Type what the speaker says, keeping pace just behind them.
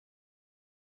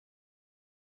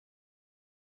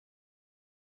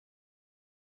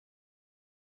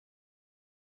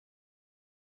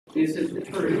Is it the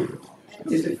truth?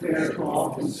 Is it fair to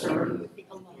all concerned?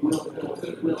 Will it build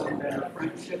goodwill and better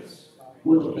friendships?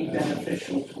 Will it be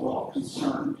beneficial to all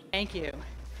concerned? Thank you.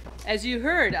 As you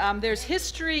heard, there's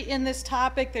history in this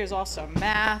topic. There's also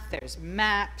math, there's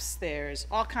maps, there's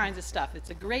all kinds of stuff.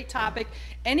 It's a great topic.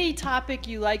 Any topic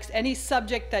you like, any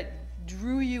subject that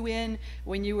drew you in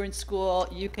when you were in school,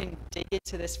 you can dig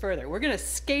into this further. We're going to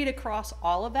skate across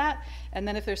all of that, and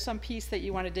then if there's some piece that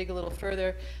you want to dig a little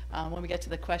further, when we get to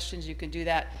the questions, you can do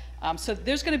that. So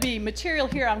there's going to be material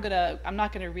here. I'm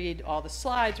not going to read all the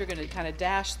slides. We're going to kind of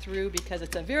dash through because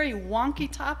it's a very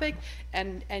wonky topic,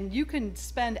 and you can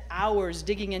spend hours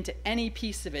digging into any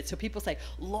piece of it. So people say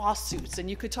lawsuits, and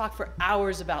you could talk for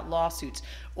hours about lawsuits,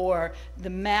 or the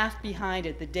math behind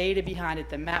it, the data behind it,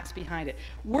 the maps behind it.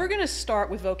 We're going to start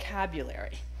with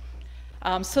vocabulary.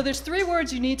 So there's 3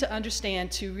 words you need to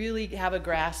understand to really have a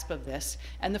grasp of this,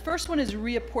 and the first one is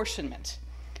reapportionment.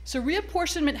 So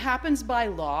reapportionment happens by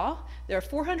law. There are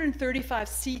 435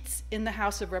 seats in the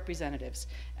House of Representatives,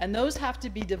 and those have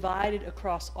to be divided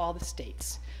across all the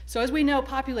states. So as we know,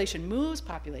 population moves,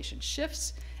 population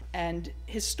shifts, and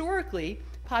historically,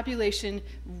 population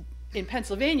in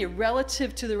Pennsylvania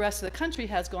relative to the rest of the country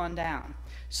has gone down.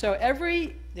 So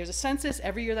there's a census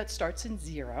every year that starts in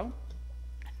 0.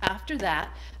 After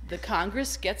that, the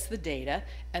Congress gets the data,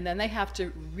 and then they have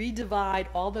to redivide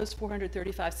all those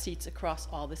 435 seats across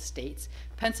all the states.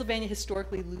 Pennsylvania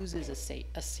historically loses a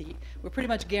seat. We're pretty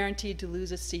much guaranteed to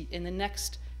lose a seat in the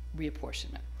next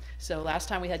reapportionment. So last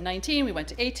time we had 19, we went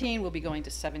to 18, we'll be going to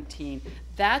 17.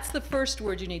 That's the first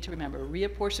word you need to remember,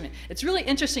 reapportionment. It's really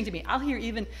interesting to me. I'll hear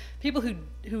even people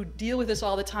who deal with this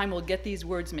all the time will get these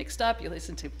words mixed up. You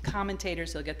listen to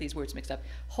commentators, they'll get these words mixed up.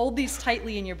 Hold these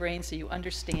tightly in your brain so you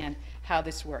understand how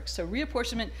this works. So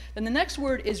reapportionment, then the next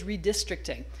word is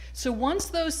redistricting. So once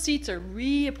those seats are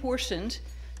reapportioned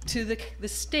to the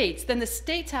states, then the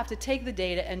states have to take the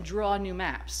data and draw new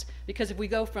maps. Because if we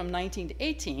go from 19 to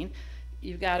 18,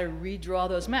 you've got to redraw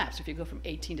those maps. If you go from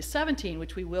 18 to 17,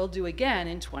 which we will do again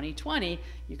in 2020,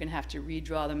 you're going to have to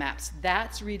redraw the maps.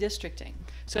 That's redistricting.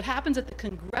 So it happens at the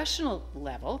congressional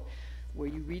level, where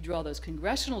you redraw those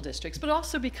congressional districts, but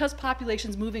also because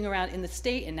population's moving around in the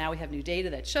state, and now we have new data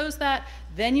that shows that,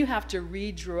 then you have to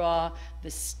redraw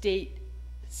the state,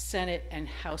 Senate, and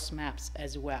House maps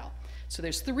as well. So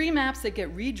there's 3 maps that get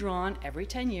redrawn every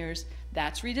 10 years.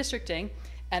 That's redistricting.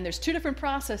 And there's 2 different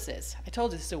processes. I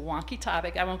told you this is a wonky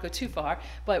topic. I won't go too far.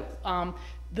 But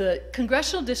the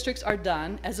congressional districts are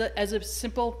done as a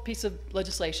simple piece of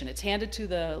legislation. It's handed to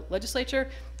the legislature,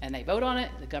 and they vote on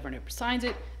it. The governor signs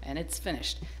it, and it's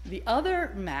finished. The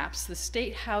other maps, the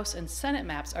state, House, and Senate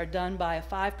maps, are done by a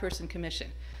 5-person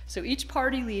commission. So each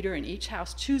party leader in each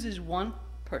house chooses 1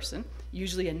 person,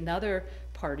 usually another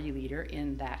party leader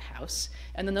in that house.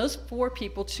 And then those 4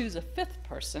 people choose a 5th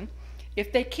person.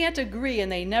 If they can't agree,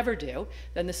 and they never do,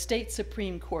 then the state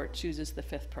Supreme Court chooses the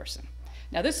 5th person.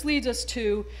 Now this leads us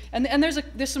to, and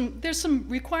there's some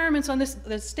requirements on this.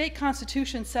 The state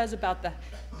constitution says about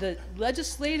the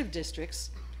legislative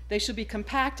districts, they should be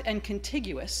compact and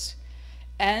contiguous,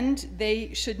 and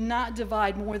they should not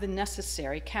divide more than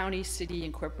necessary: county, city,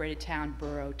 incorporated town,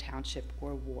 borough, township,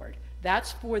 or ward.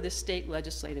 That's for the state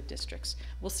legislative districts.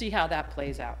 We'll see how that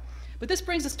plays out. But this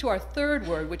brings us to our 3rd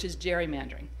word, which is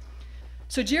gerrymandering.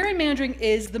 So gerrymandering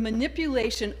is the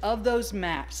manipulation of those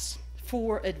maps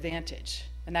for advantage.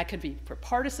 And that can be for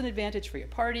partisan advantage for your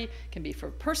party, can be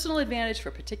for personal advantage for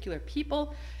particular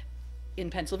people. In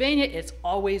Pennsylvania, it's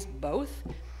always both.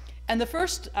 And the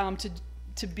first the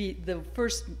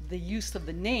use of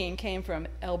the name came from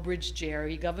Elbridge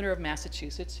Gerry, governor of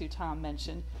Massachusetts, who Tom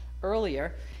mentioned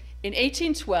earlier. In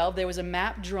 1812, there was a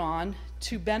map drawn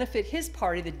to benefit his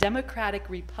party, the Democratic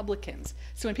Republicans.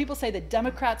 So when people say the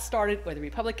Democrats started, or the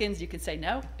Republicans, you can say,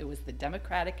 no, it was the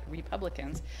Democratic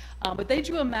Republicans. But they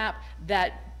drew a map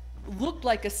that looked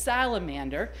like a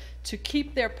salamander to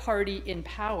keep their party in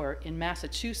power in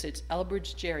Massachusetts.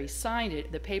 Elbridge Gerry signed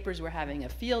it. The papers were having a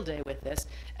field day with this,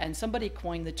 and somebody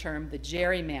coined the term the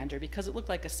gerrymander because it looked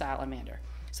like a salamander.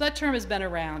 So that term has been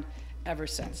around ever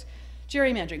since.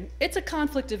 Gerrymandering, it's a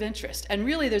conflict of interest, and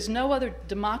really there's no other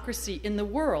democracy in the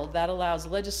world that allows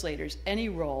legislators any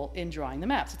role in drawing the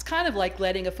maps. It's kind of like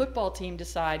letting a football team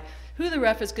decide who the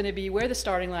ref is going to be, where the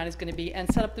starting line is going to be, and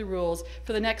set up the rules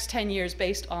for the next 10 years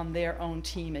based on their own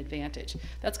team advantage.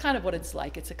 That's kind of what it's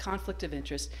like. It's a conflict of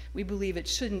interest. We believe it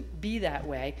shouldn't be that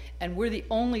way, and we're the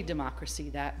only democracy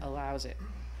that allows it.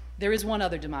 There is one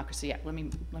other democracy. Yeah, let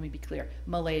me be clear.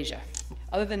 Malaysia.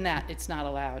 Other than that, it's not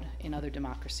allowed in other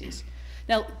democracies.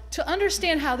 Now, to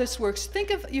understand how this works, think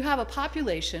of you have a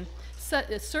population set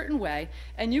a certain way,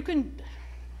 and you can,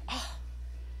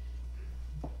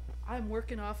 I'm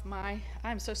working off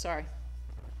I'm so sorry.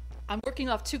 I'm working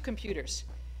off 2 computers.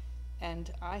 And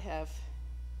I have,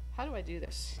 how do I do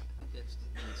this? It's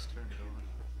turned on.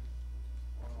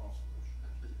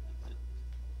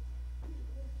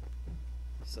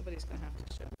 Somebody's gonna have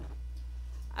to show me.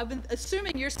 I've been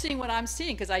assuming you're seeing what I'm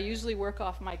seeing because I usually work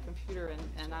off my computer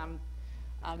and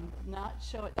I'm not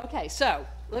showing. Okay, so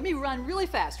let me run really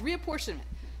fast. Reapportionment.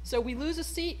 So we lose a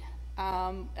seat,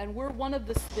 and we're one of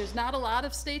the, there's not a lot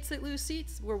of states that lose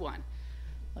seats. We're one.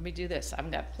 Let me do this. I've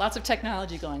got lots of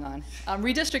technology going on.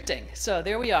 Redistricting. So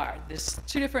there we are. There's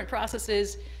 2 different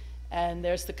processes, and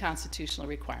there's the constitutional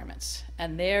requirements.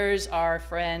 And there's our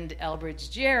friend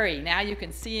Elbridge Gerry. Now you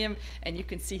can see him, and you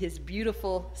can see his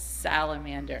beautiful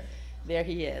salamander. There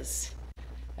he is.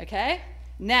 Okay?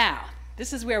 Now,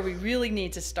 this is where we really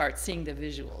need to start seeing the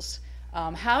visuals.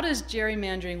 How does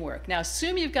gerrymandering work? Now,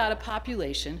 assume you've got a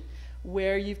population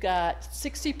where you've got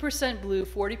 60% blue,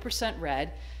 40%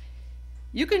 red.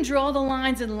 You can draw the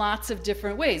lines in lots of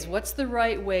different ways. What's the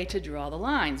right way to draw the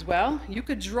lines? Well, you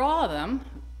could draw them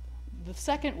the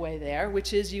second way there,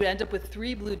 which is you end up with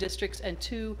 3 blue districts and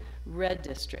 2 red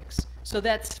districts. So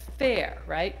that's fair,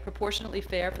 right? Proportionately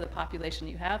fair for the population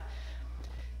you have.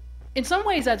 In some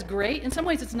ways that's great. In some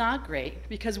ways it's not great,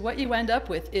 because what you end up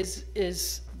with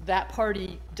is that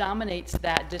party dominates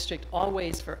that district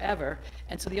always forever,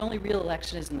 and so the only real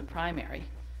election is in the primary.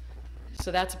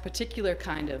 So that's a particular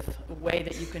kind of way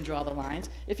that you can draw the lines.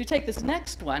 If you take this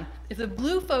next one, if the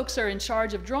blue folks are in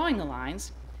charge of drawing the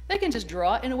lines, they can just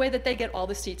draw it in a way that they get all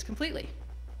the seats completely.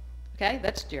 Okay,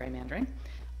 that's gerrymandering.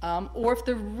 Or if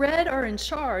the red are in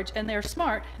charge and they're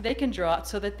smart, they can draw it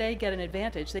so that they get an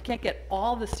advantage. They can't get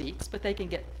all the seats, but they can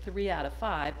get 3 out of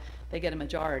 5. They get a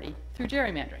majority through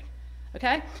gerrymandering.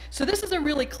 Okay, so this is a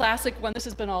really classic one. This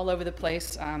has been all over the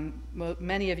place.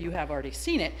 Many of you have already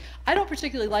seen it. I don't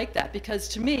particularly like that, because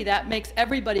to me that makes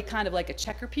everybody kind of like a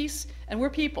checker piece, and we're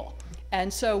people.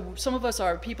 And so some of us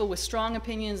are people with strong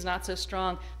opinions, not so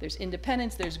strong. There's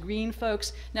independents, there's green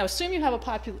folks. Now assume you have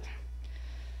a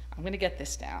I'm going to get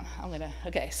this down.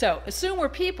 Okay, so assume we're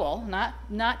people,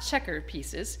 not checker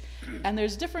pieces, and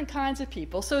there's different kinds of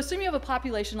people. So assume you have a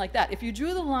population like that. If you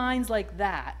drew the lines like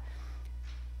that,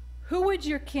 who would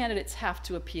your candidates have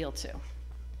to appeal to?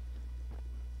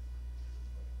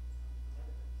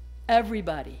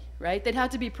 Everybody, right? They'd have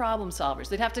to be problem solvers.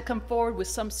 They'd have to come forward with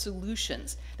some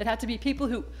solutions. They'd have to be people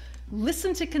who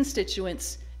listen to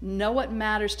constituents, know what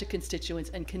matters to constituents,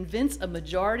 and convince a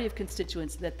majority of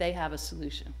constituents that they have a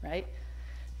solution, right?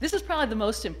 This is probably the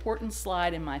most important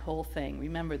slide in my whole thing.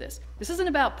 Remember this. This isn't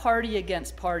about party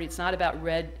against party. It's not about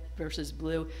red versus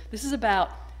blue. This is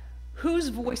about whose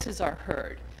voices are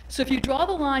heard. So if you draw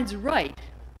the lines right,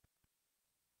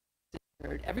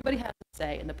 everybody has to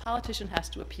say, and the politician has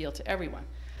to appeal to everyone.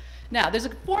 Now, there's a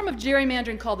form of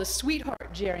gerrymandering called the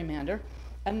sweetheart gerrymander,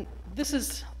 and this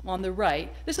is on the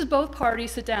right. This is both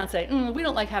parties sit down and say, we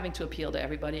don't like having to appeal to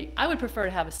everybody. I would prefer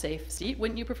to have a safe seat.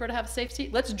 Wouldn't you prefer to have a safe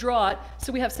seat? Let's draw it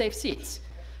so we have safe seats.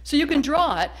 So you can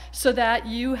draw it so that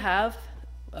you have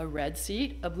a red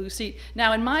seat, a blue seat.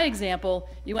 Now, in my example,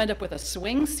 you end up with a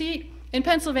swing seat. In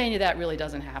Pennsylvania, that really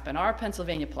doesn't happen. Our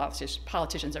Pennsylvania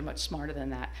politicians are much smarter than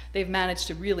that. They've managed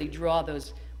to really draw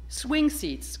those swing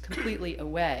seats completely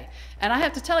away. And I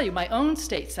have to tell you, my own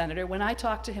state senator, when I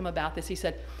talked to him about this, he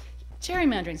said,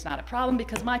 gerrymandering's not a problem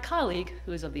because my colleague,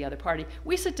 who is of the other party,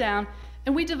 we sit down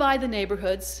and we divide the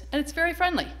neighborhoods, and it's very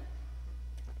friendly.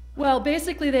 Well,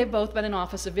 basically, they've both been in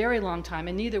office a very long time,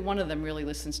 and neither one of them really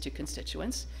listens to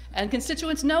constituents. And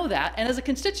constituents know that, and as a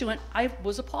constituent, I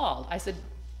was appalled. I said,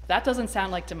 that doesn't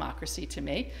sound like democracy to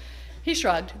me. He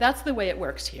shrugged. That's the way it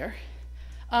works here.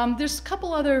 There's a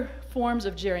couple other forms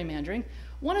of gerrymandering.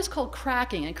 One is called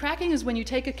cracking, and cracking is when you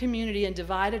take a community and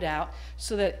divide it out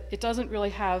so that it doesn't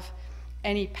really have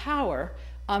any power.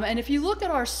 And if you look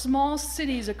at our small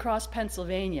cities across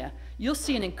Pennsylvania, you'll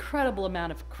see an incredible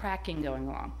amount of cracking going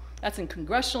on. That's in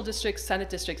congressional districts, Senate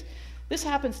districts. This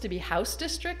happens to be House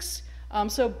districts.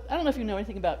 So I don't know if you know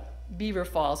anything about Beaver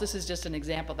Falls. This is just an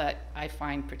example that I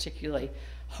find particularly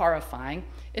horrifying.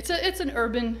 It's an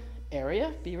urban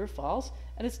area, Beaver Falls,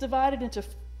 and it's divided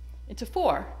into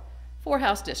four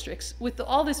House districts with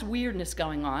all this weirdness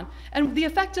going on. And the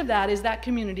effect of that is that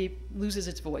community loses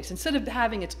its voice. Instead of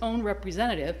having its own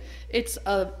representative, it's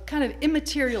a kind of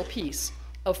immaterial piece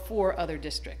of 4 other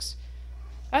districts.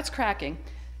 That's cracking.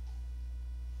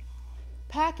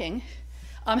 Packing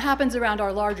happens around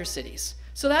our larger cities.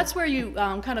 So that's where you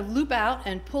kind of loop out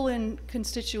and pull in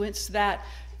constituents that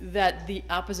the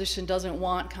opposition doesn't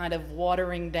want kind of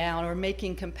watering down or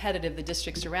making competitive the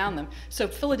districts around them. So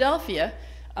Philadelphia,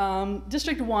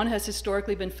 District 1 has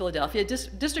historically been Philadelphia.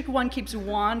 District 1 keeps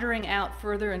wandering out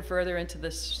further and further into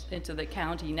the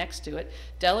county next to it,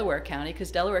 Delaware County,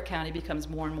 because Delaware County becomes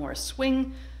more and more a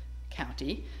swing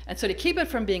county. And so to keep it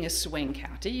from being a swing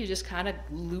county, you just kind of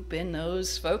loop in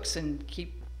those folks and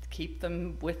keep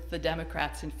them with the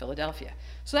Democrats in Philadelphia.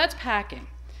 So that's packing.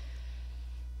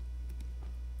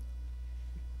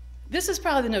 This is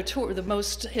probably the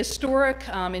most historic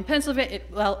in Pennsylvania.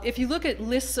 Well, if you look at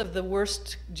lists of the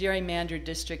worst gerrymandered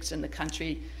districts in the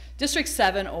country, District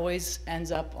 7 always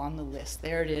ends up on the list.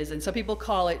 There it is. And some people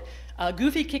call it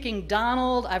Goofy Kicking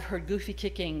Donald. I've heard Goofy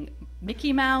Kicking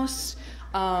Mickey Mouse.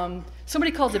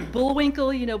 Somebody calls it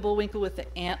Bullwinkle, you know, Bullwinkle with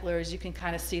the antlers. You can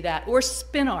kind of see that. Or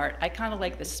Spin Art. I kind of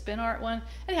like the Spin Art one.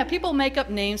 Anyhow, people make up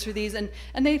names for these, and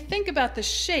they think about the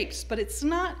shapes, but it's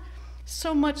not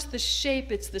so much the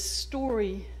shape, it's the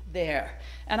story there.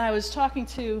 And I was talking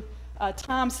to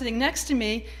Tom sitting next to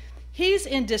me. He's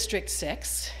in District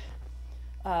 6.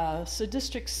 So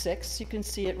District 6, you can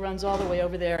see it runs all the way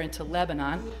over there into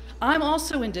Lebanon. I'm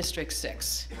also in District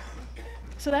 6.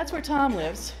 So that's where Tom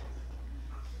lives.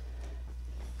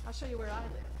 I'll show you where I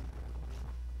live.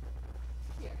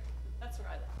 Here, that's where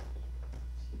I live.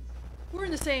 We're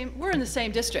in the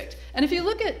same district. And if you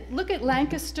look at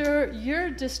Lancaster, your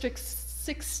District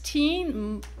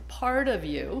 16, part of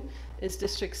you is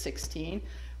District 16,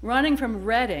 running from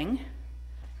Reading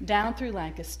down through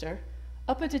Lancaster,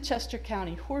 up into Chester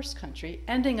County horse country,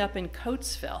 ending up in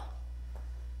Coatesville.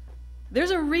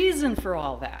 There's a reason for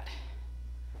all that.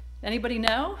 Anybody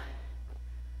know?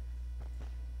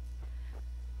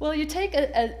 Well, you take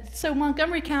so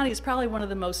Montgomery County is probably one of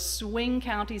the most swing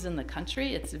counties in the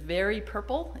country. It's very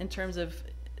purple in terms of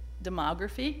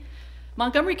demography.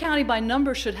 Montgomery County by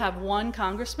number should have one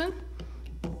congressman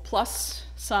plus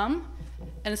some.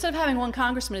 And instead of having one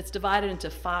congressman, it's divided into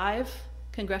 5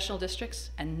 congressional districts,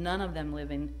 and none of them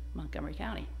live in Montgomery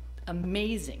County.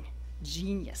 Amazing,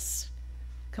 genius.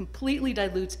 Completely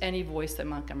dilutes any voice that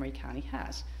Montgomery County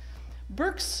has.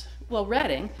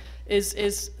 Reading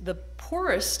is the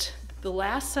poorest, the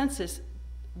last census,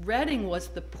 Reading was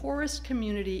the poorest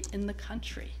community in the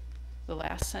country, the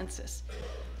last census.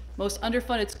 Most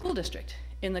underfunded school district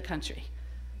in the country.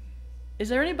 Is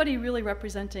there anybody really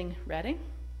representing Reading?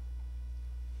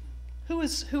 Who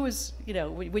is, you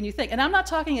know, when you think, and I'm not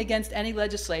talking against any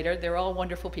legislator, they're all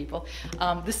wonderful people.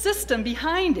 The system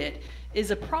behind it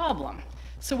is a problem.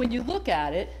 So when you look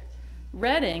at it,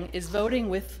 Reading is voting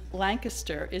with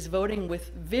Lancaster, is voting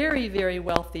with very, very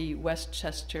wealthy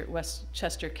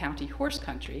Westchester County horse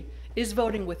country, is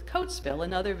voting with Coatesville,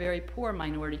 another very poor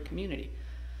minority community.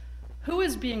 Who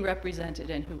is being represented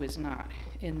and who is not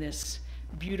in this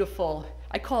beautiful,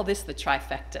 I call this the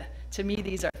trifecta. To me,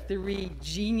 these are 3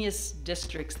 genius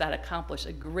districts that accomplish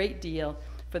a great deal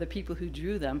for the people who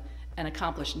drew them and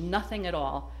accomplish nothing at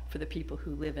all for the people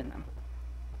who live in them.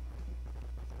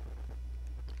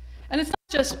 And it's not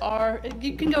just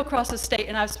you can go across the state,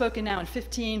 and I've spoken now in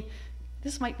 15,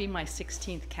 this might be my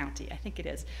 16th county, I think it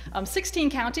is. 16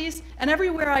 counties, and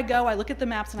everywhere I go, I look at the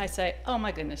maps and I say, oh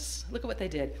my goodness, look at what they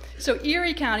did. So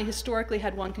Erie County historically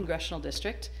had 1 congressional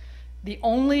district, the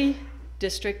only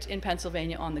district in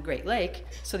Pennsylvania on the Great Lake,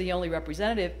 so the only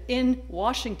representative in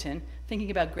Washington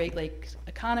thinking about Great Lake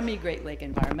economy, Great Lake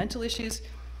environmental issues.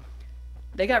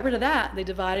 They got rid of that. They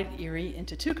divided Erie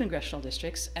into 2 congressional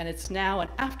districts, and it's now an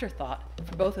afterthought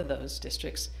for both of those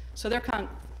districts. So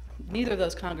neither of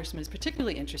those congressmen is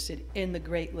particularly interested in the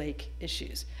Great Lake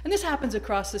issues. And this happens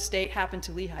across the state, happened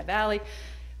to Lehigh Valley.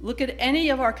 Look at any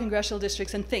of our congressional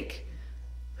districts and think,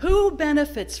 who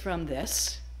benefits from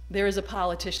this? There is a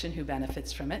politician who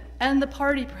benefits from it, and the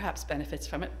party perhaps benefits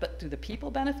from it, but do the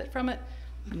people benefit from it?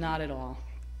 Not at all.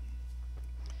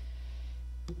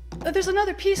 But there's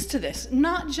another piece to this,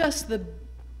 not just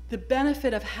the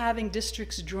benefit of having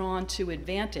districts drawn to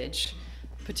advantage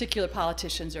particular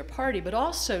politicians or party, but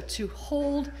also to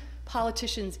hold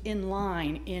politicians in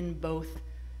line in both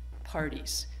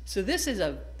parties. So this is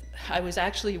I was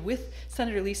actually with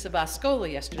Senator Lisa Boscola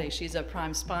yesterday. She's a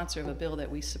prime sponsor of a bill that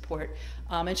we support.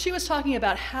 And she was talking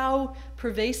about how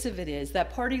pervasive it is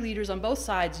that party leaders on both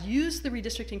sides use the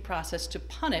redistricting process to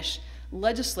punish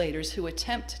legislators who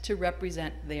attempt to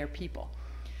represent their people.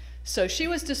 So she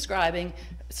was describing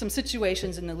some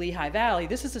situations in the Lehigh Valley.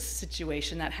 This is a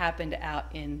situation that happened out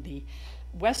in the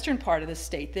western part of the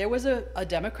state. There was a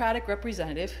Democratic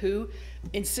representative who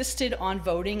insisted on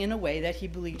voting in a way that he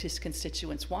believed his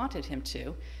constituents wanted him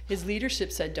to. His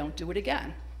leadership said, don't do it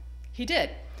again. He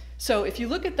did. So if you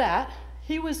look at that,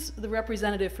 he was the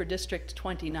representative for District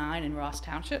 29 in Ross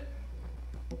Township.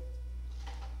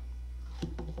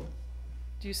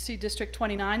 Do you see District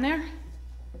 29 there?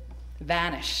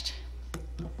 vanished.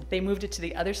 They moved it to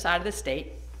the other side of the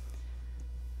state,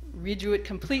 redrew it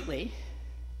completely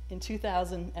in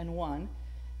 2001,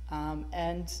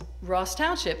 and Ross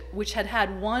Township, which had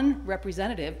had one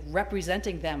representative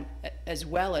representing them as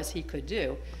well as he could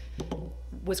do,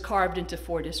 was carved into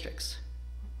 4 districts.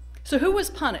 So who was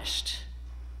punished?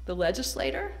 The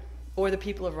legislator or the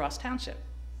people of Ross Township?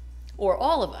 Or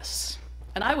all of us?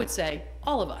 And I would say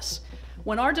all of us.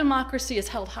 When our democracy is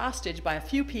held hostage by a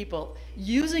few people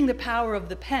using the power of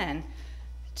the pen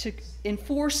to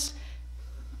enforce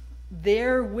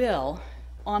their will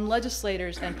on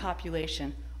legislators and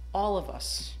population, all of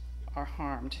us are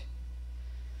harmed.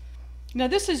 Now,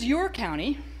 this is your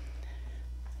county,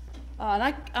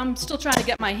 and I'm still trying to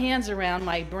get my hands around,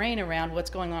 my brain around what's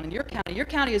going on in your county. Your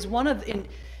county is one of, in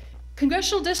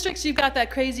congressional districts, you've got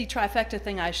that crazy trifecta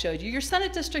thing I showed you. Your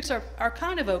Senate districts are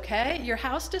kind of okay. Your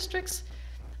House districts,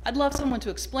 I'd love someone to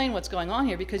explain what's going on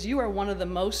here, because you are one of the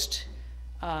most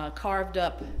carved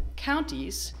up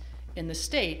counties in the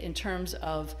state in terms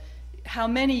of how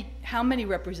many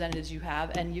representatives you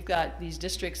have, and you've got these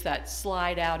districts that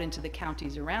slide out into the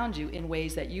counties around you in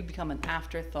ways that you become an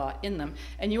afterthought in them.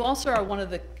 And you also are one of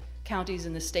the counties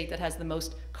in the state that has the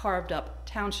most carved up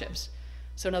townships.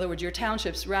 So in other words, your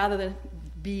townships, rather than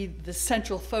be the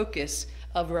central focus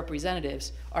of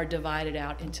representatives, are divided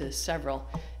out into several.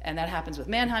 And that happens with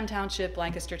Manheim Township,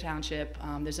 Lancaster Township.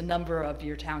 There's a number of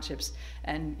your townships.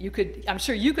 And I'm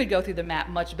sure you could go through the map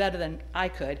much better than I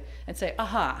could and say,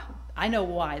 aha, I know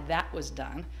why that was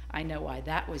done. I know why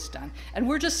that was done. And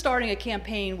we're just starting a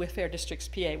campaign with Fair Districts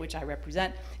PA, which I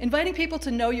represent, inviting people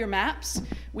to know your maps.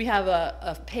 We have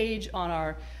a page on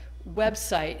our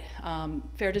website,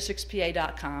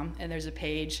 fairdistrictspa.com, and there's a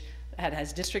page that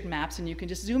has district maps, and you can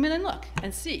just zoom in and look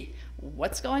and see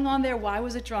what's going on there, why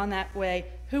was it drawn that way,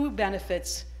 who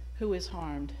benefits, who is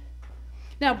harmed.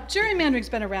 Now, gerrymandering's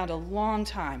been around a long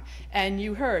time, and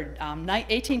you heard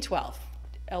 1812.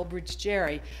 Elbridge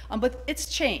Gerry, but it's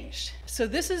changed. So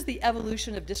this is the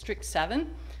evolution of District 7.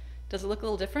 Does it look a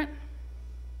little different?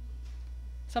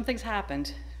 Something's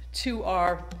happened to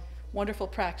our wonderful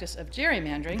practice of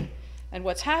gerrymandering, and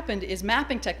what's happened is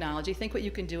mapping technology. Think what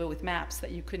you can do with maps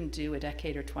that you couldn't do a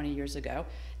decade or 20 years ago.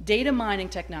 Data mining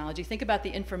technology. Think about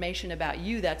the information about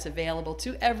you that's available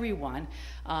to everyone.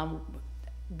 How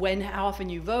often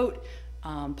you vote,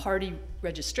 party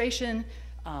registration,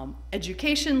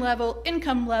 education level,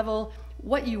 income level,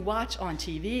 what you watch on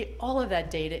TV, all of that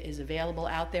data is available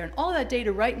out there, and all of that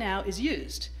data right now is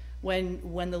used.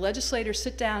 When the legislators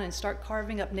sit down and start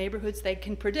carving up neighborhoods, they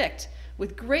can predict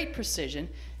with great precision,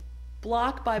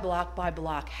 block by block by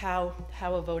block, how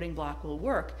a voting block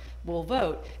will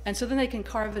vote, and so then they can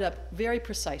carve it up very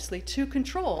precisely to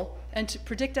control and to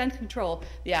predict and control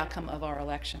the outcome of our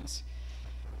elections.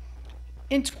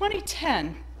 In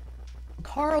 2010,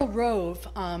 Karl Rove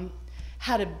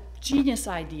had a genius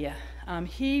idea.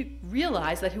 He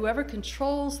realized that whoever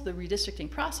controls the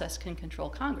redistricting process can control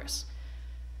Congress,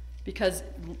 because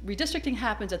redistricting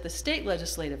happens at the state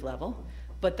legislative level,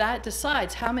 but that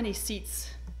decides how many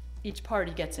seats each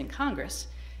party gets in Congress.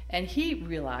 And he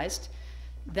realized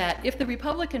that if the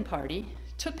Republican Party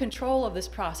took control of this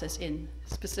process in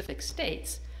specific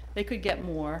states, they could get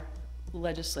more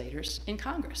legislators in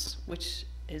Congress, which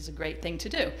is a great thing to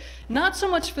do. Not so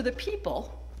much for the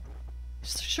people.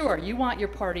 Sure, you want your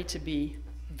party to be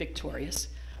victorious,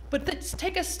 but let's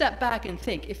take a step back and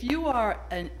think. If you are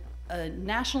a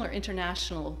national or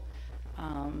international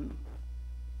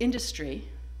industry,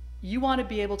 you want to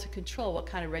be able to control what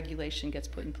kind of regulation gets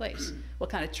put in place, what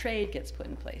kind of trade gets put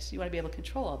in place. You want to be able to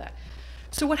control all that.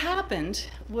 So what happened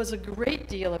was a great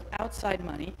deal of outside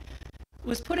money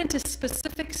was put into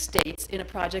specific states in a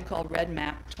project called Red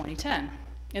Map 2010.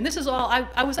 And this is all,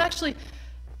 I was actually,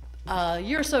 a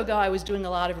year or so ago, I was doing a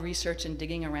lot of research and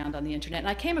digging around on the internet, and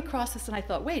I came across this and I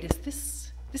thought, wait,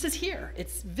 this is here,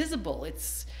 it's visible,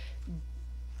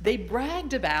 they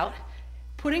bragged about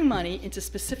putting money into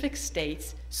specific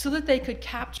states so that they could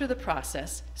capture the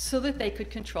process, so that they could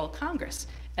control Congress.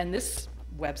 And this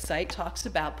website talks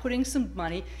about putting some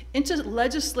money into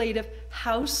legislative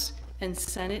House and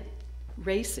Senate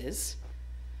races,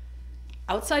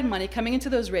 outside money coming into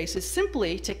those races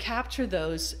simply to capture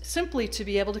those, simply to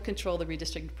be able to control the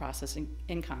redistricting process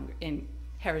in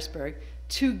Harrisburg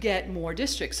to get more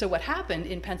districts. So what happened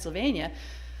in Pennsylvania,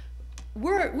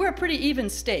 we're a pretty even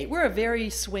state. We're a very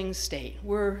swing state.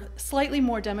 We're slightly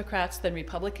more Democrats than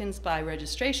Republicans by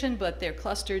registration, but they're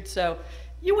clustered. So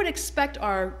you would expect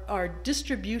our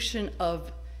distribution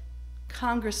of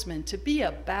congressmen to be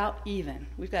about even.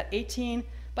 We've got 18.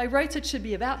 By rights, it should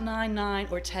be about 9-9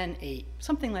 or 10-8,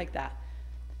 something like that.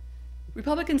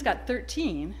 Republicans got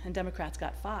 13 and Democrats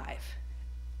got 5.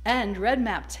 And Red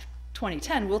Map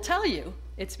 2010 will tell you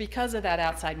it's because of that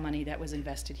outside money that was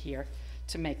invested here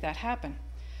to make that happen.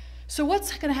 So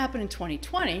what's going to happen in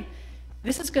 2020?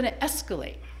 This is going to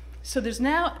escalate. So there's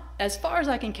now, as far as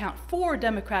I can count, 4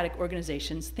 Democratic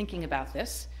organizations thinking about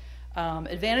this.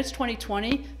 Advantage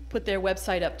 2020 put their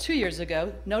website up 2 years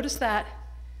ago. Notice that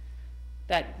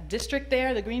district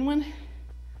there, the green one,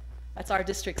 that's our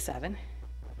District 7.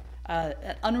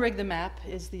 Unrig the Map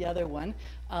is the other one,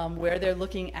 where they're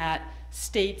looking at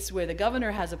states where the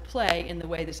governor has a play in the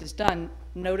way this is done.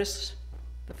 Notice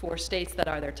the 4 states that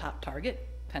are their top target.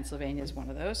 Pennsylvania is one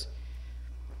of those.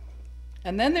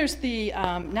 And then there's the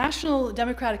National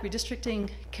Democratic Redistricting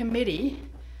Committee.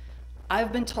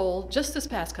 I've been told just this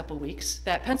past couple weeks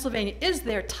that Pennsylvania is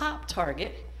their top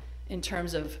target in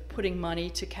terms of putting money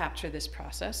to capture this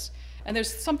process. And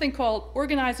there's something called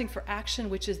Organizing for Action,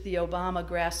 which is the Obama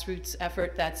grassroots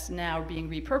effort that's now being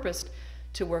repurposed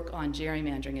to work on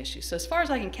gerrymandering issues. So as far as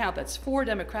I can count, that's 4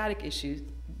 Democratic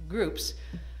groups,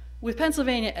 with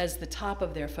Pennsylvania as the top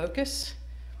of their focus.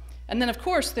 And then, of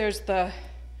course, there's the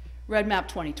Red Map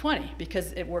 2020,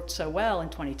 because it worked so well in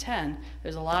 2010,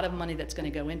 there's a lot of money that's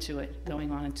going to go into it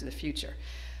going on into the future.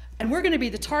 And we're going to be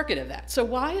the target of that. So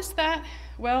why is that?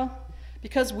 Well,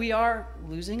 because we are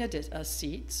losing a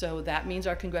seat, so that means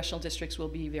our congressional districts will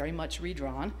be very much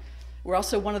redrawn. We're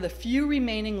also one of the few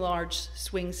remaining large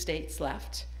swing states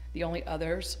left. The only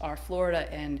others are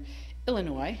Florida and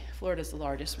Illinois. Florida's the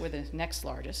largest, we're the next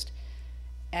largest.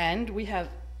 And we have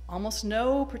almost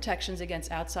no protections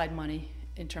against outside money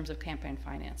in terms of campaign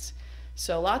finance.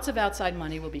 So lots of outside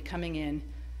money will be coming in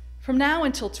from now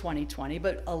until 2020,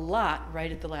 but a lot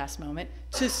right at the last moment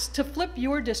to flip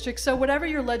your district. So whatever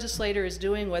your legislator is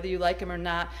doing, whether you like them or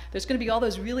not, there's going to be all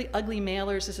those really ugly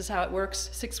mailers. This is how it works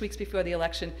 6 weeks before the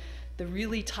election. The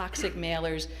really toxic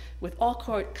mailers with all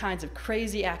kinds of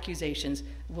crazy accusations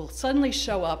will suddenly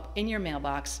show up in your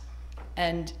mailbox,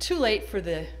 and too late for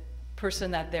the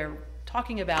person that they're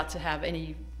talking about to have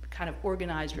any kind of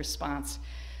organized response.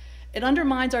 It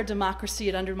undermines our democracy,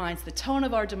 it undermines the tone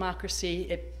of our democracy,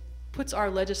 it puts our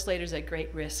legislators at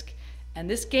great risk, and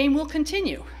this game will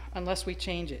continue unless we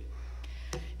change it.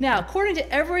 Now, according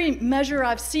to every measure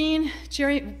I've seen,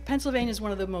 Pennsylvania is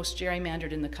one of the most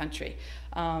gerrymandered in the country.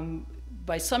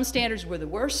 By some standards, we're the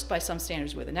worst. By some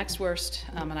standards, we're the next worst.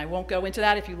 And I won't go into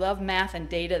that. If you love math and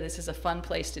data, this is a fun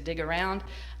place to dig around.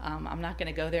 I'm not going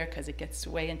to go there because it gets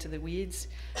way into the weeds.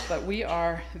 But we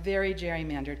are very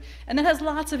gerrymandered. And that has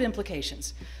lots of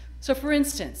implications. So for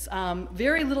instance,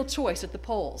 very little choice at the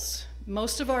polls.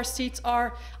 Most of our seats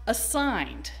are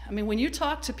assigned. I mean, when you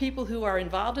talk to people who are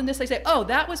involved in this, they say, oh,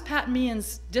 that was Pat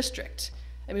Meehan's district.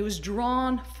 I mean, it was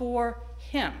drawn for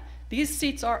him. These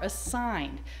seats are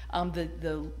assigned, and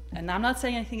I'm not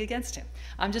saying anything against him.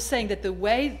 I'm just saying that the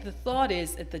way the thought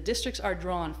is that the districts are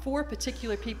drawn for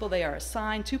particular people, they are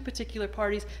assigned to particular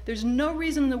parties. There's no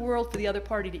reason in the world for the other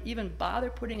party to even bother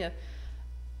putting a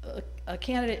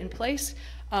candidate in place.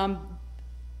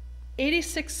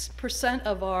 86%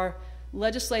 of our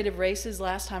legislative races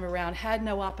last time around had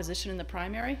no opposition in the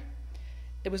primary.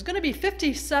 It was going to be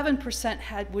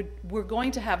 57% were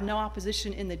going to have no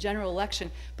opposition in the general election,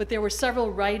 but there were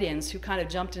several write-ins who kind of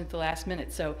jumped in at the last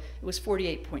minute, so it was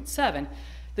 48.7.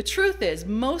 The truth is,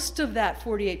 most of that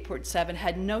 48.7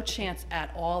 had no chance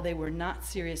at all. They were not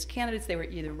serious candidates. They were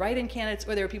either write-in candidates,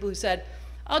 or there were people who said,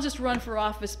 I'll just run for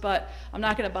office, but I'm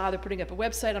not going to bother putting up a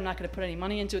website. I'm not going to put any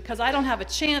money into it because I don't have a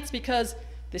chance, because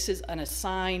this is an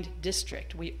assigned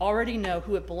district. We already know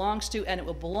who it belongs to, and it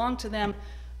will belong to them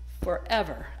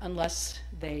forever unless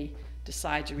they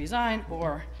decide to resign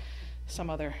or some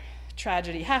other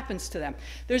tragedy happens to them.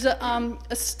 There's a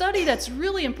study that's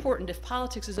really important if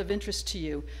politics is of interest to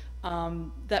you,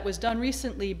 that was done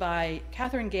recently by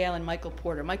Catherine Gale and Michael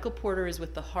Porter. Michael Porter is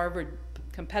with the Harvard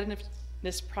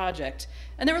Competitiveness Project,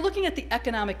 and they were looking at the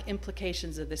economic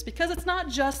implications of this, because it's not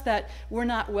just that we're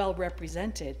not well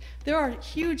represented. There are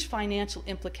huge financial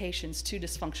implications to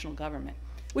dysfunctional government,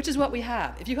 which is what we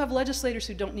have. If you have legislators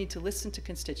who don't need to listen to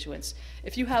constituents,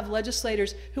 if you have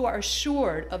legislators who are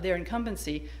assured of their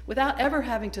incumbency without ever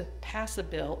having to pass a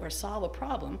bill or solve a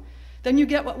problem, then you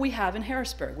get what we have in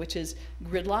Harrisburg, which is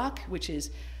gridlock, which is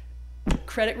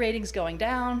credit ratings going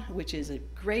down, which is a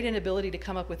great inability to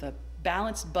come up with a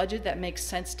balanced budget that makes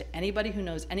sense to anybody who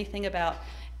knows anything about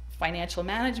financial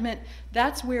management.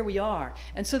 That's where we are.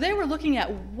 And so they were looking at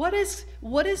what is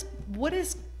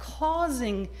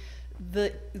causing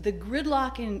the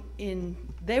gridlock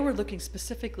they were looking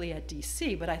specifically at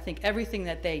DC, but I think everything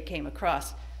that they came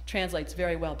across translates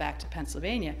very well back to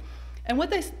Pennsylvania. And what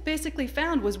they basically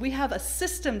found was we have a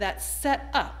system that's set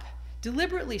up,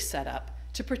 deliberately set up,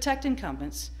 to protect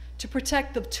incumbents, to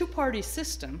protect the two-party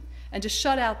system, and to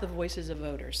shut out the voices of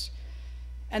voters.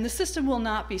 And the system will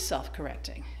not be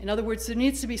self-correcting. In other words, there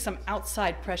needs to be some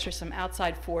outside pressure, some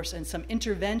outside force, and some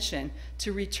intervention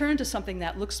to return to something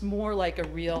that looks more like a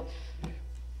real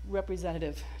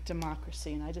representative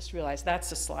democracy. And I just realized that's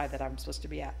the slide that I'm supposed to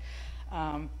be at.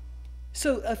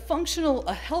 So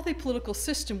a healthy political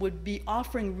system would be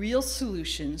offering real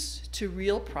solutions to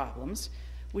real problems,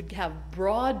 would have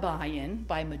broad buy-in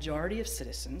by a majority of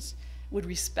citizens, would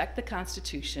respect the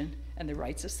Constitution and the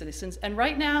rights of citizens. And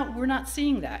right now, we're not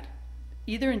seeing that,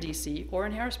 either in DC or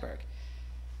in Harrisburg.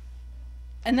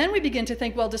 And then we begin to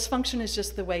think, well, dysfunction is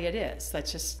just the way it is.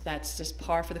 That's just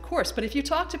par for the course. But if you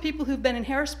talk to people who've been in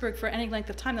Harrisburg for any length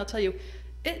of time, they'll tell you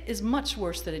it is much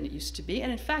worse than it used to be.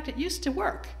 And in fact, it used to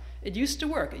work. It used to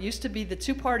work. It used to be the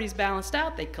two parties balanced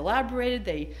out. They collaborated.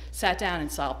 They sat down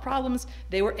and solved problems.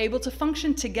 They were able to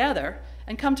function together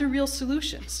and come to real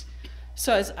solutions.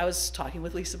 So as I was talking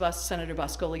with Senator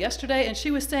Boscola yesterday, and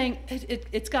she was saying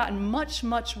it's gotten much,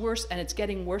 much worse, and it's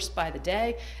getting worse by the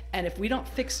day. And if we don't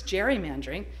fix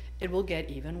gerrymandering, it will get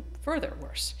even further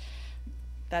worse.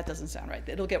 That doesn't sound right.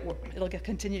 It'll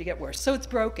continue to get worse. So it's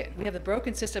broken. We have a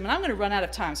broken system, and I'm going to run out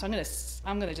of time. So I'm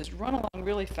going to just run along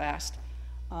really fast.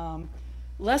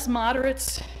 Less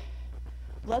moderates,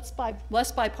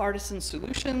 less bipartisan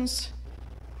solutions.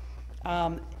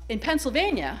 In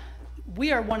Pennsylvania,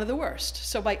 we are one of the worst.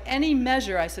 So by any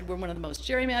measure, I said we're one of the most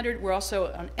gerrymandered. We're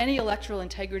also, on any electoral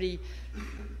integrity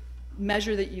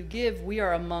measure that you give, we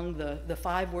are among the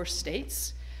 5 worst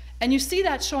states. And you see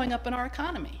that showing up in our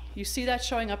economy. You see that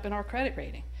showing up in our credit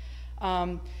rating.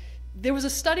 There was a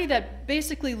study that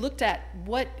basically looked at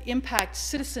what impact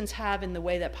citizens have in the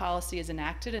way that policy is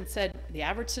enacted, and said the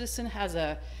average citizen has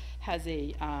a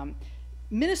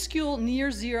minuscule, near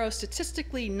zero,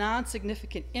 statistically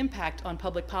non-significant impact on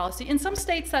public policy. In some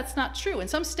states, that's not true. In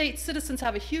some states, citizens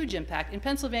have a huge impact. In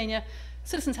Pennsylvania,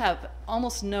 citizens have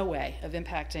almost no way of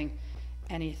impacting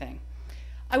anything.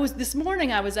 This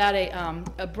morning, I was at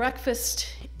a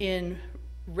breakfast in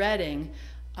Reading,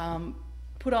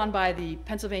 put on by the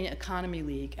Pennsylvania Economy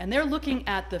League, and they're looking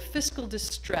at the fiscal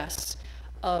distress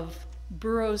of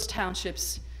boroughs,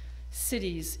 townships,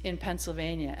 cities in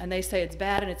Pennsylvania, and they say it's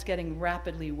bad and it's getting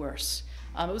rapidly worse.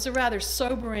 It was a rather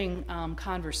sobering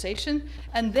conversation,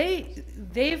 and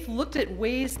they've looked at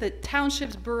ways that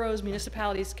townships, boroughs,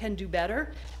 municipalities can do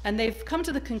better, and they've come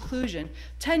to the conclusion,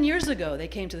 10 years ago they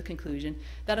came to the conclusion,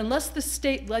 that unless the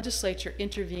state legislature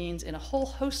intervenes in a whole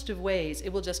host of ways, it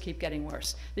will just keep getting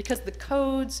worse. Because the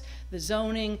codes, the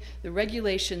zoning, the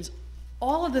regulations,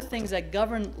 all of the things that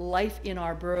govern life in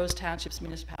our boroughs, townships,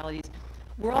 municipalities,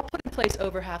 were all put in place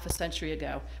over half a century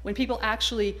ago, when people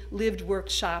actually lived, worked,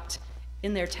 shopped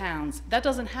in their towns. That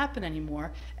doesn't happen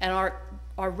anymore, and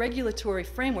our regulatory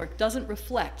framework doesn't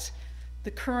reflect the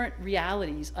current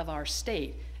realities of our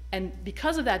state. And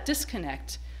because of that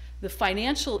disconnect, the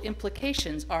financial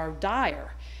implications are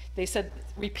dire. They said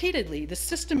repeatedly, the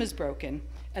system is broken,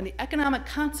 and the economic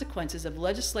consequences of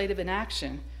legislative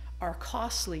inaction are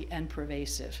costly and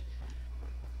pervasive.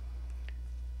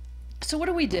 So what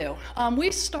do?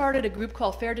 We started a group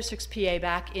called Fair Districts PA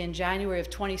back in January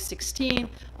of 2016,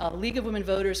 League of Women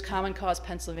Voters, Common Cause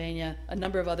Pennsylvania, a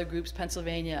number of other groups,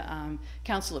 Pennsylvania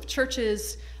Council of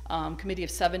Churches, Committee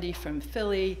of 70 from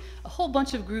Philly, a whole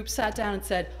bunch of groups sat down and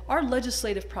said, our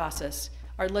legislative process,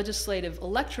 our legislative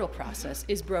electoral process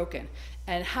is broken.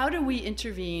 And how do we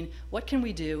intervene? What can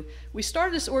we do? We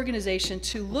started this organization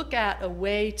to look at a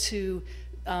way to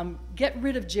get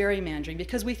rid of gerrymandering,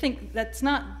 because we think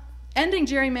ending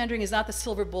gerrymandering is not the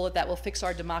silver bullet that will fix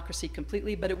our democracy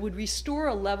completely, but it would restore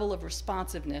a level of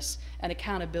responsiveness and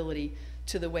accountability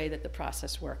to the way that the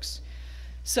process works.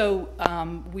 So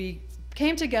we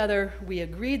came together, we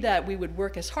agreed that we would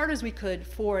work as hard as we could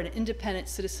for an independent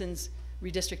Citizens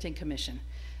Redistricting Commission.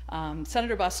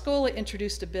 Senator Boscola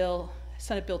introduced a bill,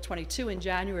 Senate Bill 22, in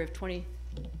January of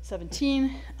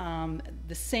 2017.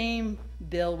 The same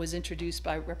bill was introduced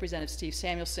by Representative Steve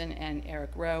Samuelson and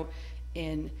Eric Rowe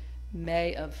in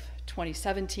May of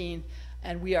 2017,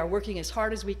 and we are working as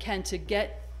hard as we can to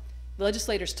get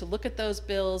legislators to look at those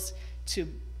bills, to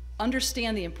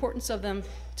understand the importance of them,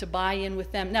 to buy in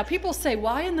with them. Now, people say,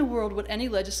 why in the world would any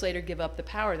legislator give up the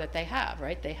power that they have,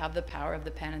 right? They have the power of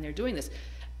the pen and they're doing this.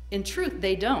 In truth,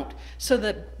 they don't. So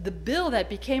the bill that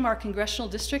became our congressional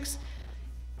districts,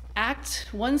 Act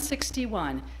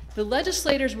 161, the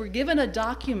legislators were given a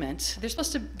document. They're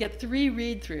supposed to get 3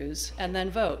 read-throughs and then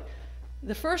vote.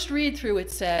 The first read-through,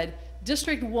 it said,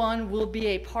 District 1 will be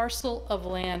a parcel of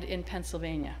land in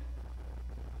Pennsylvania.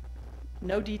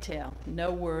 No detail,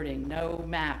 no wording, no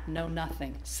map, no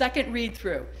nothing. Second read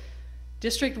through,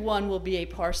 District 1 will be a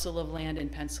parcel of land in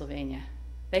Pennsylvania.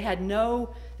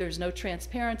 There's no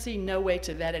transparency, no way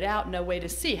to vet it out, no way to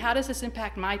see, how does this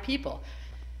impact my people?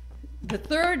 The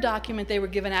third document they were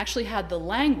given actually had the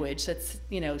language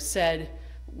that said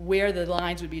where the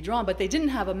lines would be drawn, but they didn't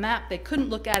have a map, they couldn't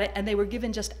look at it, and they were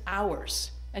given just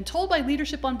hours and told by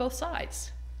leadership on both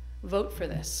sides, vote for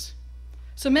this.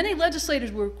 So many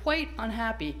legislators were quite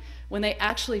unhappy when they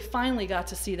actually finally got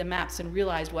to see the maps and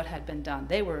realized what had been done.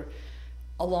 They were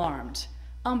alarmed.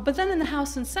 But then in the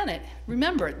House and Senate,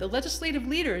 remember, the legislative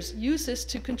leaders use this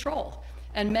to control.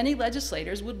 And many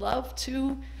legislators would love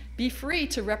to be free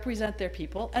to represent their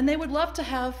people, and they would love to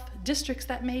have districts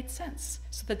that made sense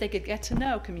so that they could get to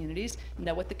know communities,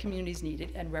 know what the communities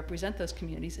needed, and represent those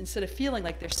communities instead of feeling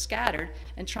like they're scattered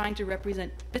and trying to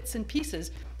represent bits and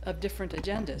pieces of different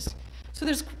agendas. So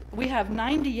we have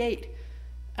 98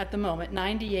 at the moment,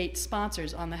 98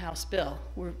 sponsors on the House bill.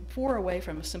 We're 4 away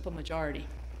from a simple majority.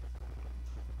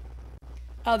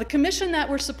 The commission that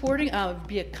we're supporting would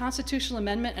be a constitutional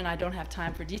amendment, and I don't have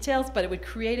time for details, but it would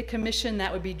create a commission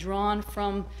that would be drawn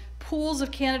from pools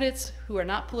of candidates who are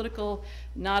not political,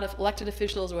 not elected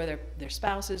officials or their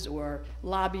spouses or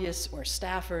lobbyists or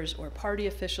staffers or party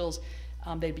officials.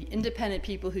 They'd be independent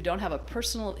people who don't have a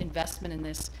personal investment in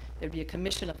this. There'd be a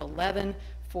commission of 11,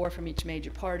 4 from each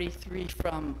major party, 3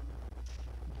 from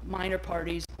minor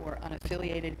parties or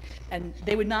unaffiliated, and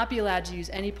they would not be allowed to use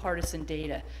any partisan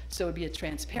data. So it would be a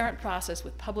transparent process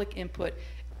with public input.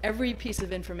 Every piece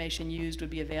of information used would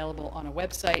be available on a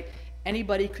website.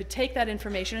 Anybody could take that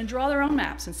information and draw their own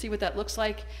maps and see what that looks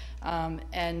like,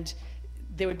 and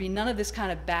there would be none of this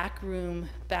kind of backroom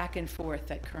back and forth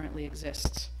that currently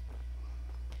exists.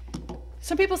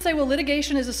 Some people say, well,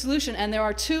 litigation is a solution, and there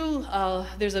are two.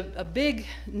 There's a big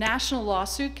national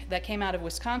lawsuit that came out of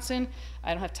Wisconsin.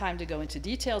 I don't have time to go into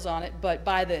details on it, but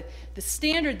by the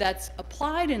standard that's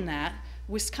applied in that,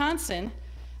 Wisconsin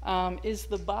is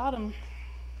the bottom.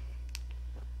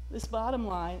 This bottom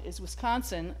line is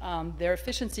Wisconsin. Their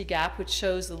efficiency gap, which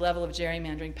shows the level of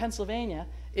gerrymandering. Pennsylvania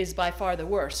is by far the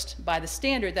worst by the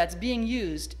standard that's being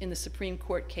used in the Supreme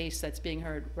Court case that's being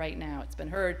heard right now. It's been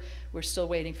heard. We're still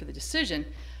waiting for the decision.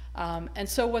 And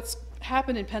so what's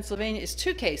happened in Pennsylvania is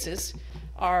 2 cases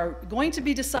are going to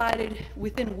be decided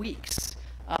within weeks.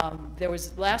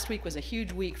 Last week was a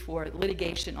huge week for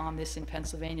litigation on this in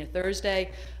Pennsylvania.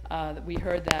 Thursday, we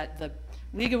heard that the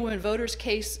League of Women Voters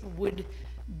case would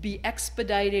be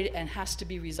expedited and has to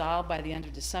be resolved by the end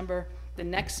of December. The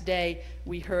next day,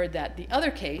 we heard that the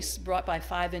other case, brought by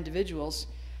 5 individuals,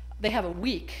 they have a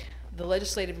week, the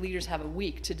legislative leaders have a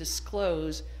week to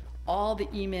disclose all the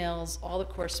emails, all the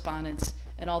correspondence,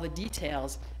 and all the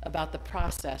details about the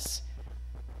process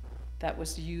that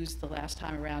was used the last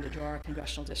time around to draw our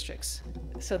congressional districts.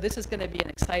 So this is going to be an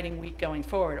exciting week going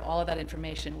forward. All of that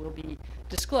information will be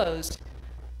disclosed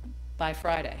by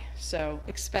Friday. So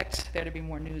expect there to be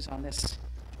more news on this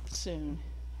soon.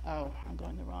 Oh, I'm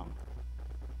going the wrong.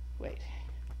 Wait.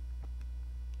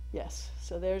 Yes,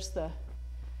 so there's the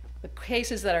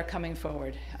cases that are coming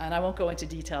forward, and I won't go into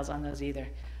details on those either.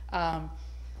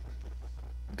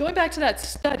 Going back to that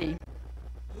study,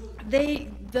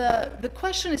 the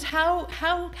question is how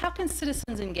can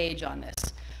citizens engage on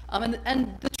this?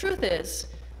 And the truth is,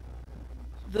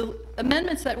 the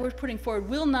amendments that we're putting forward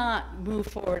will not move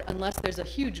forward unless there's a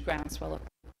huge groundswell of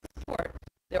support.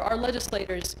 There are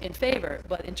legislators in favor,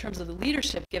 but in terms of the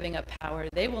leadership giving up power,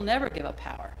 they will never give up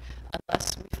power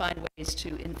unless we find ways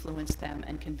to influence them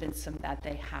and convince them that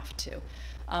they have to.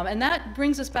 And that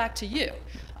brings us back to you,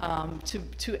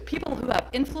 to people who have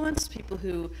influence, people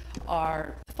who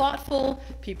are thoughtful,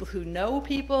 people who know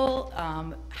people.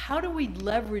 How do we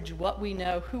leverage what we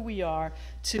know, who we are,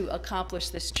 to accomplish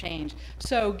this change?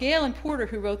 So Gail and Porter,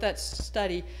 who wrote that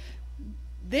study,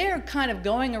 they're kind of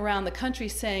going around the country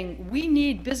saying, we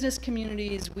need business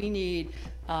communities, we need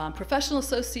professional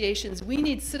associations, we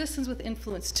need citizens with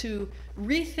influence to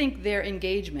rethink their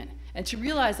engagement and to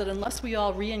realize that unless we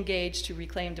all re-engage to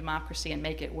reclaim democracy and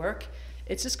make it work,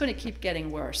 it's just going to keep getting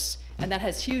worse. And that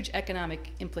has huge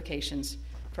economic implications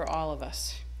for all of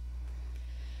us.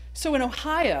 So in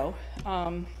Ohio,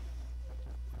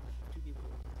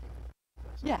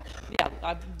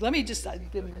 let me just,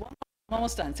 I'm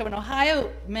almost done. So in Ohio,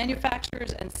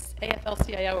 manufacturers and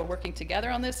AFL-CIO are working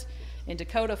together on this. In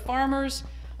Dakota, farmers.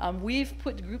 We've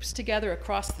put groups together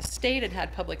across the state and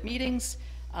had public meetings.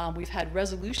 We've had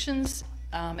resolutions,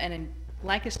 and in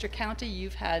Lancaster County,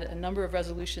 you've had a number of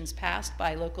resolutions passed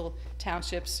by local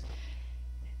townships.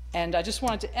 And I just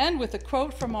wanted to end with a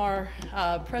quote from our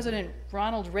President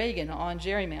Ronald Reagan on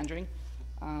gerrymandering.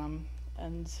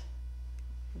 And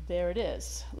there it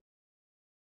is.